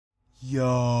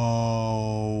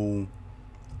Yo.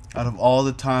 Out of all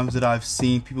the times that I've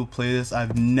seen people play this,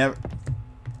 I've never...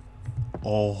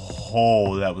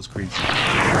 Oh, that was creepy.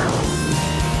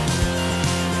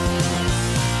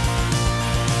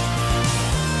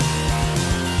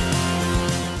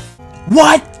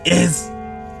 What is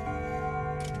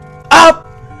up?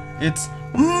 It's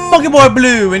Monkey Boy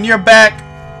Blue, and you're back.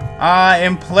 I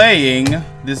am playing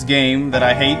this game that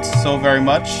I hate so very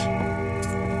much.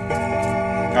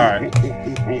 Alright.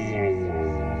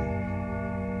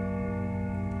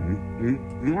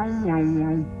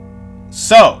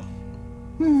 So,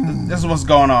 this is what's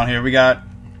going on here. We got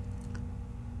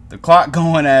the clock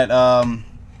going at,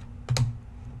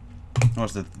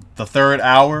 what's it, the third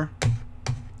hour?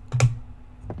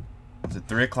 Is it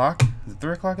 3 o'clock? Is it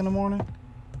 3 o'clock in the morning?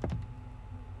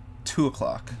 2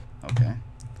 o'clock. Okay.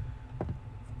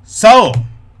 So,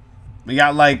 we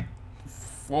got like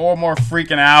 4 more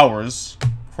freaking hours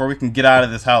before we can get out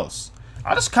of this house.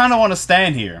 I just kind of want to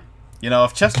stand here. You know,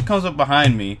 if Chester comes up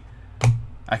behind me,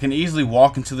 I can easily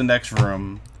walk into the next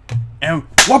room and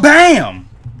wha-bam!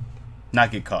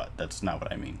 Not get caught. That's not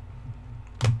what I mean.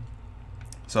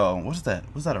 So, what's that?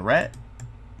 Was that a rat?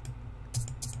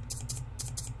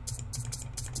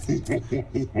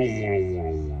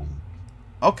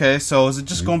 Okay, so is it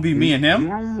just gonna be me and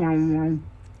him?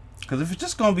 Because if it's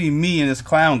just gonna be me and this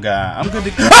clown guy, I'm good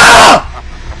to... Ah!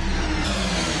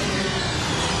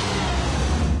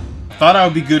 Thought I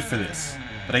would be good for this,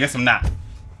 but I guess I'm not.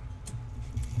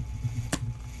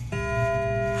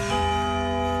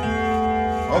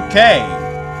 Okay.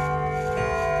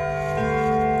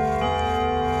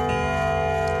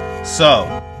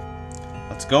 So,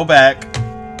 let's go back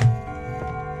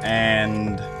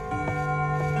and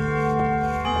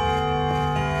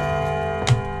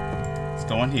let's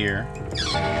go in here.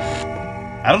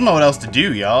 I don't know what else to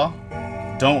do, y'all.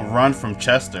 Don't run from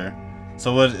Chester.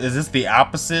 So what is this, the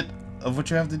opposite of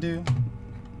what you have to do?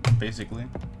 Basically.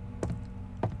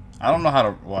 I don't know how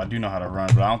to, well, I do know how to run,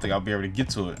 but I don't think I'll be able to get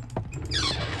to it.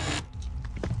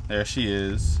 There she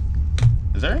is.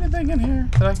 Is there anything in here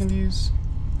that I can use?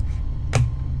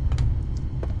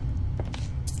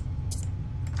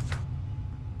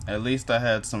 At least I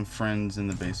had some friends in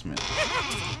the basement.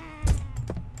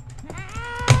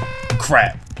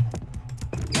 Crap.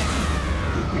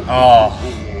 Oh.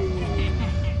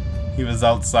 He was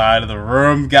outside of the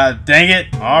room. God dang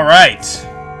it. Alright.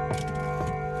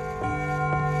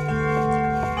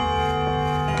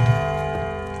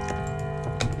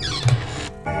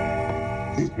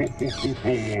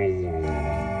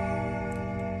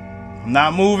 I'm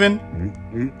not moving.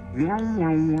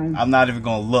 I'm not even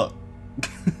gonna look.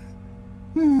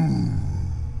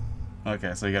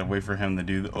 Okay, so you gotta wait for him to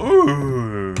do the...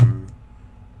 Ooh.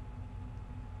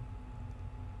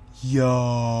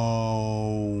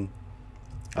 Yo.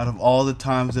 Out of all the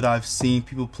times that I've seen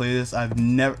people play this, I've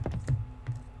never...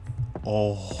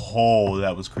 Oh,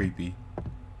 that was creepy.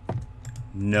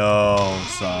 No,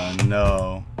 son,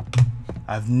 no.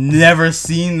 I've never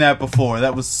seen that before.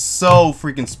 That was so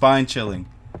freaking spine-chilling.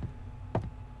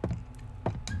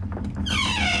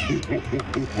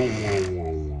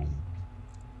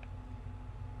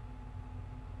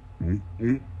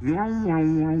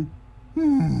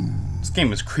 This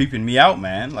game is creeping me out,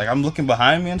 man. Like, I'm looking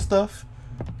behind me and stuff.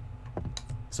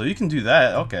 So you can do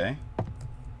that, okay.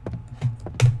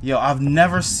 Yo, I've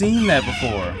never seen that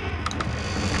before.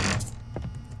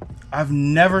 I've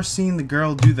never seen the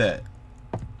girl do that.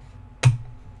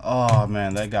 Oh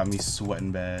man, that got me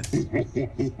sweating bad. I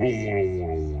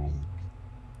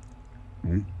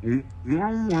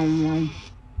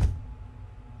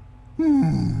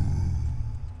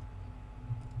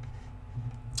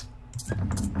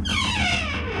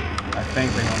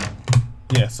think they gonna...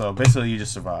 Yeah, so basically you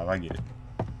just survive, I get it.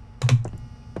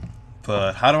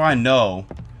 But how do I know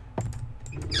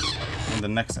when the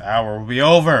next hour will be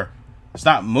over? It's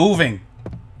not moving.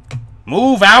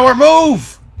 Move, hour,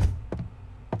 move!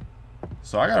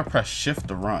 So I gotta press shift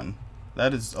to run.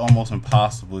 That is almost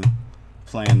impossible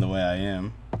playing the way I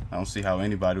am. I don't see how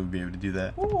anybody would be able to do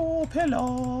that. Oh,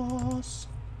 pillows.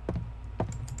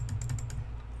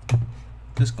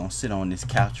 Just gonna sit on this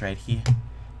couch right here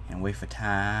and wait for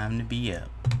time to be up.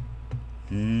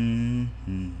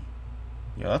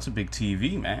 Yo, that's a big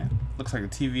TV, man. Looks like a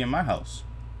TV in my house.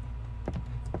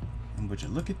 And would you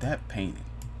look at that painting?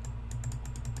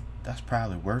 That's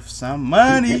probably worth some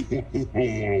money.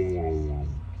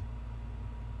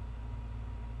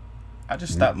 I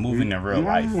just stopped moving in real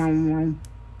life.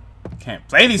 Can't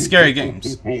play these scary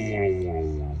games.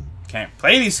 Can't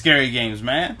play these scary games,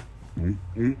 man.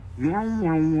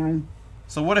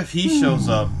 So what if he shows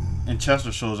up and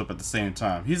Chester shows up at the same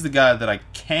time. He's the guy that I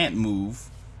can't move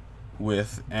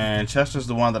with, and Chester's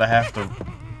the one that I have to...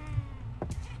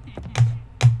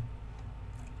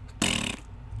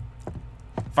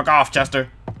 Fuck off,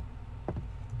 Chester.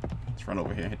 Let's run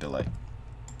over here and hit the light.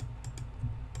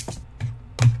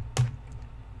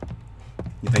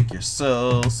 You think you're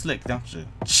so slick, don't you,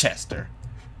 Chester?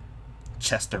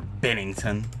 Chester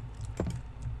Bennington.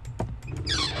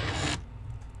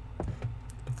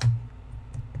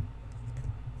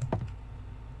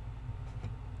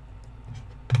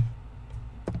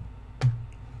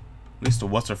 At least the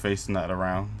what's-her-face is not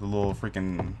around. The little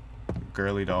freaking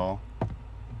girly doll.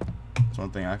 That's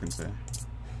one thing I can say.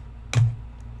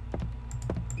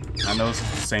 I know this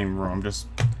is the same room. I'm just...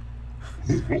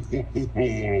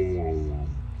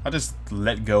 I just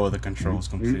let go of the controls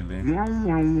completely.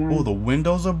 Oh, the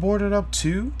windows are boarded up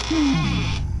too?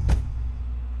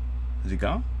 Is he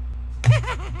gone?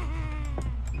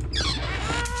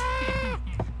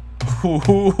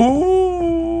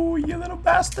 Ooh, you little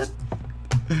bastard.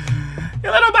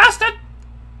 You little bastard!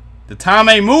 The time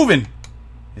ain't moving.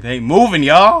 It ain't moving,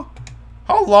 y'all.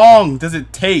 How long does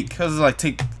it take? Does it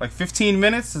take like 15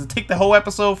 minutes? Does it take the whole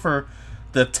episode for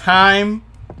the time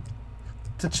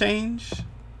to change?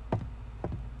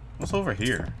 What's over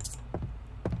here?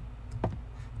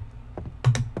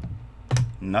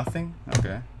 Nothing?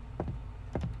 Okay.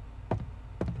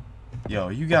 Yo,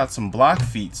 you got some block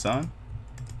feet, son.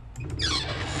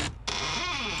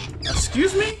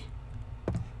 Excuse me?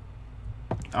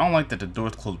 I don't like that the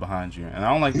door's closed behind you, and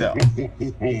I don't like that.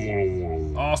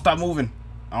 Oh, stop moving.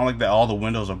 I don't like that all the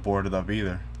windows are boarded up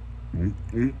either.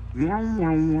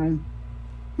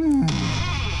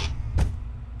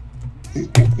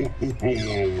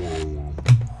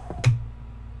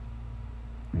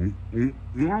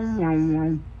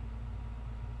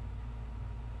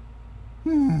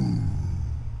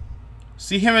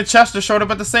 See, him and Chester showed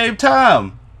up at the same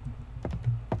time.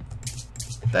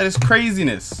 That is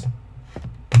craziness.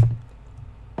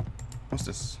 What's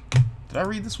this? Did I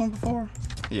read this one before?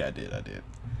 Yeah, I did.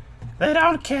 They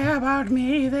don't care about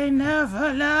me. They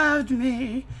never loved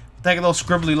me. What the heck are those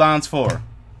scribbly lines for?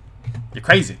 You're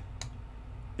crazy.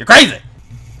 You're crazy.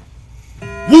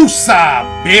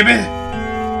 Woosah, baby.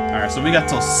 Alright, so we got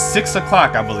till 6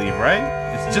 o'clock, I believe, right?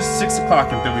 It's just 6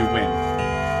 o'clock until we win.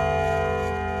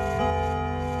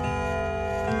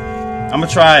 I'm gonna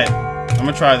try it. I'm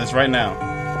gonna try this right now.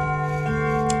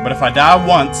 But if I die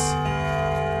once,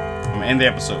 I'm gonna end the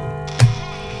episode.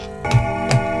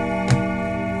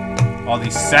 All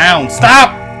these sounds. Stop!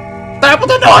 Stop with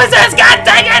the noises! God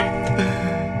dang it!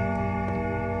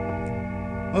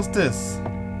 What's this?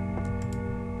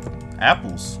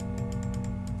 Apples.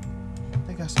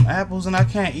 They got some apples and I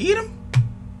can't eat them?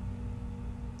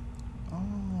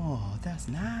 Oh, that's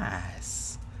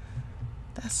nice.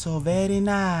 That's so very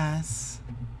nice.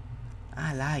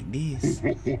 I like this.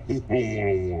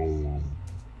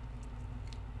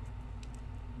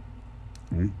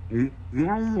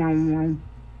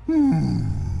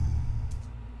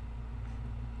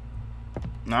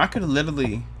 Now I could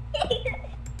literally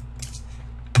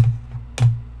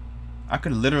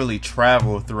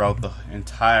travel throughout the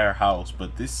entire house,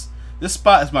 but this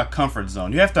spot is my comfort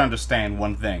zone. You have to understand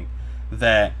one thing,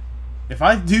 that if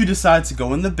I do decide to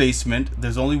go in the basement,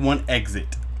 there's only one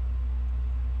exit.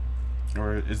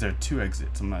 Or is there 2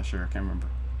 exits? I'm not sure. I can't remember.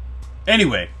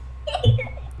 Anyway.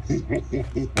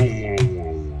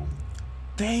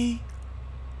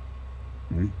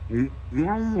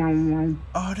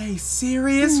 Are they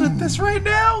serious with this right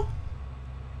now?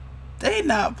 They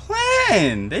not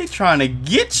playing. They trying to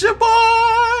get you, boy.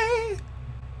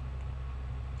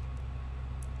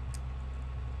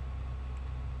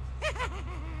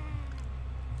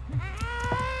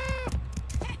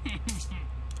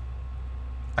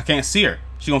 I can't see her.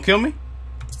 She gonna kill me?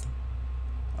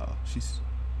 Oh, she's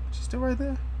still right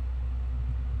there.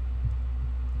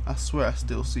 I swear I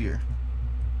still see her.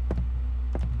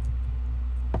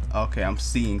 Okay, I'm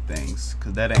seeing things,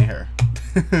 cause that ain't her.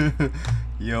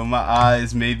 Yo, my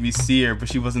eyes made me see her, but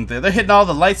she wasn't there. They're hitting all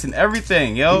the lights and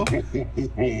everything, yo.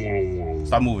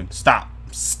 Stop moving. Stop.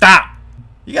 Stop.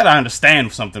 You gotta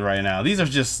understand something right now. These are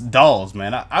just dolls,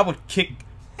 man. I would kick.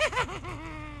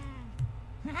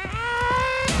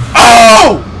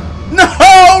 Oh! No,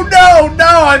 no,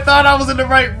 no! I thought I was in the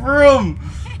right room.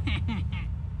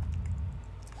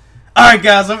 Alright,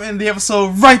 guys, I'm in the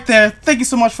episode right there. Thank you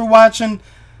so much for watching.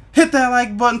 Hit that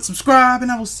like button, subscribe, and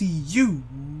I will see you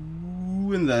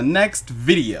in the next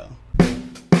video.